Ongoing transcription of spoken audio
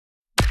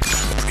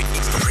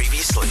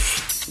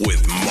Seriously,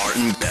 with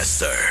Martin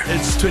Bester.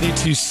 It's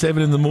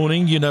 22:07 in the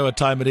morning. You know what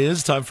time it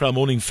is. Time for our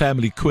morning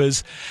family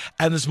quiz.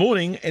 And this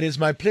morning, it is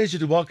my pleasure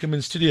to welcome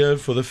in studio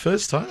for the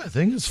first time, I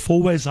think, it's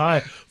Four Ways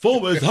High.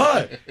 Four Ways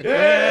High!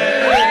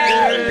 Yay!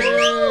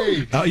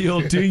 How are you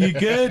all doing? You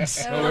good?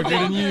 Oh, we're good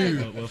and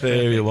you.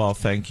 Very well,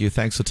 thank you.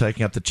 Thanks for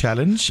taking up the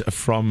challenge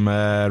from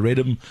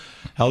Redham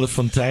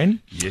Helderfontein.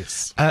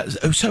 Yes.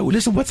 So,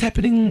 listen, what's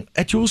happening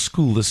at your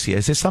school this year?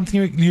 Is there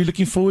something you're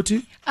looking forward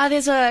to?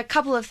 There's a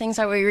couple of things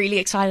that we're really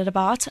excited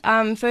about.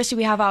 Firstly,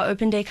 we have our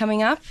open day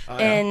coming up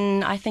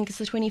in, I think it's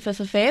the 25th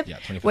of Feb,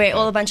 25th where of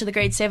all Feb. a bunch of the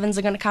grade 7s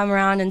are going to come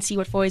around and see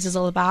what Fours is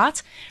all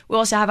about. We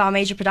also have our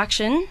major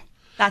production.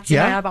 That's in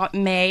about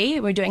May.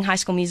 We're doing High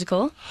School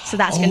Musical, so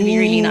that's going to be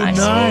really nice.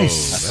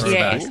 Nice.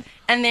 Yes.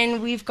 And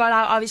then we've got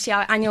obviously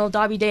our annual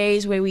derby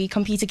days where we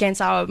compete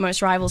against our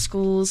most rival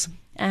schools.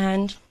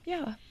 And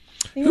yeah.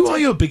 Who are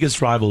your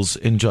biggest rivals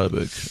in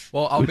Joburg?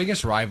 Well, our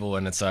biggest rival,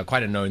 and it's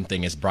quite a known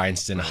thing, is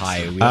Bryanston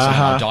High. We also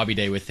had our derby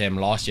day with them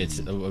last year.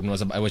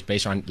 It was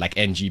based around like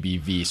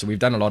NGBV. So we've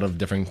done a lot of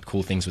different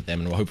cool things with them,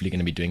 and we're hopefully going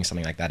to be doing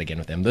something like that again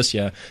with them this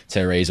year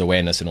to raise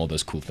awareness and all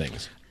those cool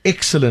things.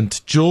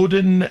 Excellent.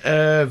 Jordan,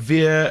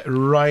 Veer,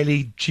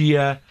 Riley,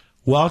 Gia,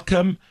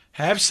 welcome.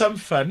 Have some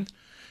fun.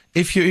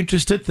 If you're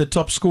interested, the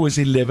top score is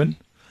 11.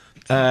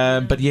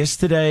 But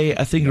yesterday,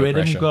 I think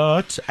Redham pressure.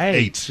 got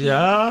 8.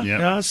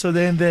 Yeah. So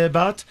then they're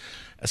about.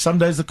 Some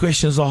days the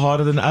questions are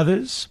harder than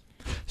others.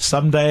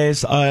 Some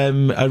days I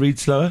read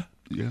slower.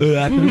 So,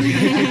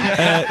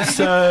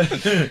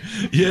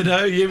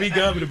 here we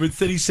go. I'm going to put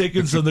 30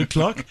 seconds on the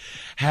clock.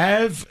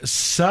 Have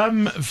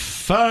some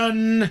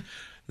fun.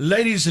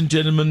 Ladies and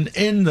gentlemen,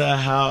 in the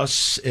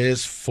house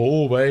is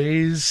Four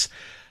Ways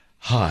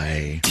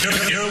High.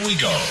 Here we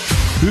go.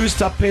 Who's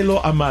Tapelo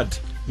Ahmad?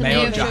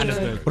 Mayor of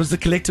Johannesburg. What is the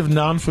collective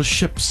noun for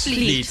ships?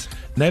 Fleet.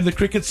 Name the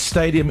cricket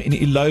stadium in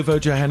Ilovo,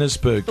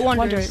 Johannesburg. The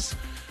Wanderers.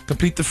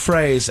 Complete the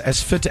phrase,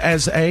 as fit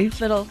as a.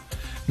 Fiddle.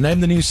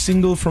 Name the new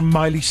single from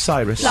Miley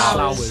Cyrus.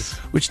 Flowers.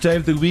 Which day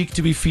of the week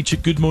do we feature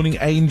Good Morning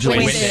Angels?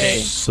 Wednesday.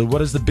 So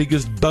what is the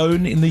biggest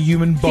bone in the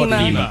human body?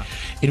 Femur.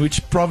 In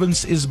which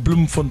province is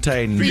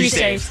Bloemfontein? Free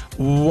State.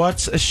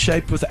 What's a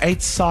shape with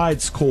 8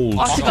 sides called?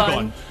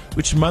 Octagon.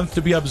 Which month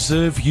do we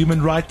observe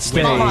Human Rights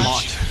Day?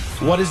 March.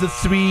 What is the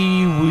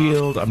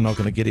three-wheeled... I'm not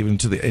going to get even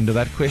to the end of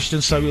that question,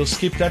 so we'll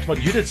skip that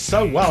one. You did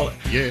so well.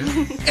 Yeah.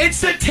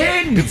 It's a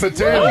 10! It's a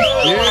 10.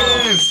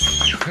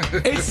 Yes.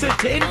 It's a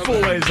 10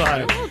 for Ways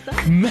High.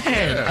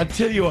 Man, I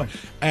tell you what.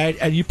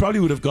 And you probably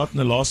would have gotten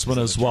the last one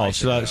as well.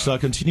 Should I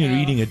continue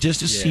reading it just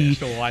to see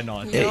Sure, why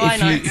not?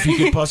 if you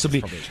could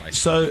possibly... Probably a tricycle.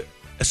 So,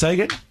 say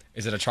again?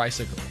 Is it a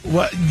tricycle?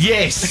 What?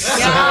 Yes!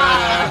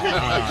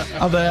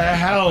 How the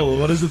hell?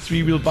 What is a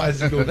 3-wheel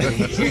bicycle?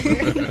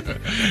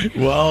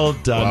 Well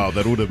done. Wow,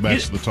 that would have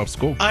matched the top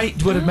score. I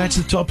would have matched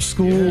the top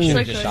score.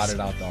 Should just shouted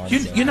out the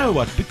answer. You know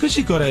what? Because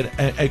you got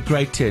a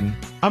grade 10,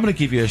 I'm going to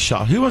give you a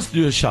shout. Who wants to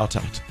do a shout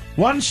out?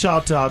 One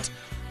shout out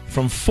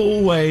from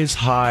Four Ways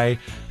High.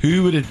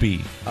 Who would it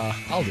be?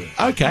 I'll do it.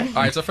 Okay. All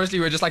right, so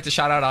firstly, we'd just like to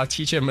shout out our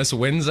teacher, Miss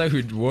Windsor,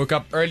 who woke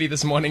up early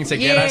this morning to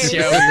get us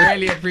here. We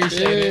really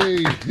appreciate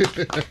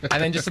it.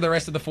 And then just to the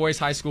rest of the Fours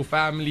High School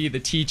family, the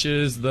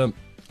teachers, the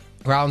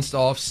ground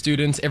staff,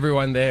 students,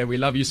 everyone there, we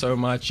love you so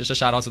much. Just a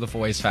shout out to the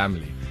Fours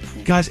family.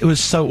 Guys, it was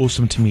so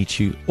awesome to meet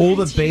you. All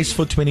the best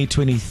for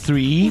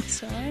 2023.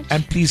 so much.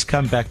 And please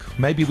come back.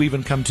 Maybe we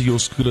even come to your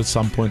school at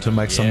some point and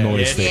make some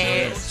noise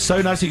there. So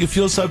nice that you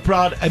feel so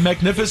proud. A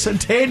magnificent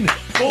 10.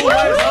 Four Ways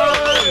High!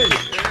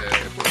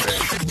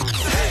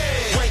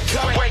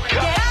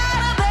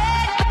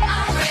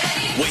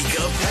 Wake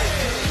up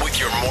with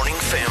your morning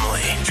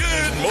family.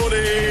 Good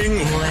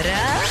morning. What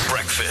up?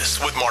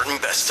 Breakfast with Martin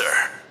Bester.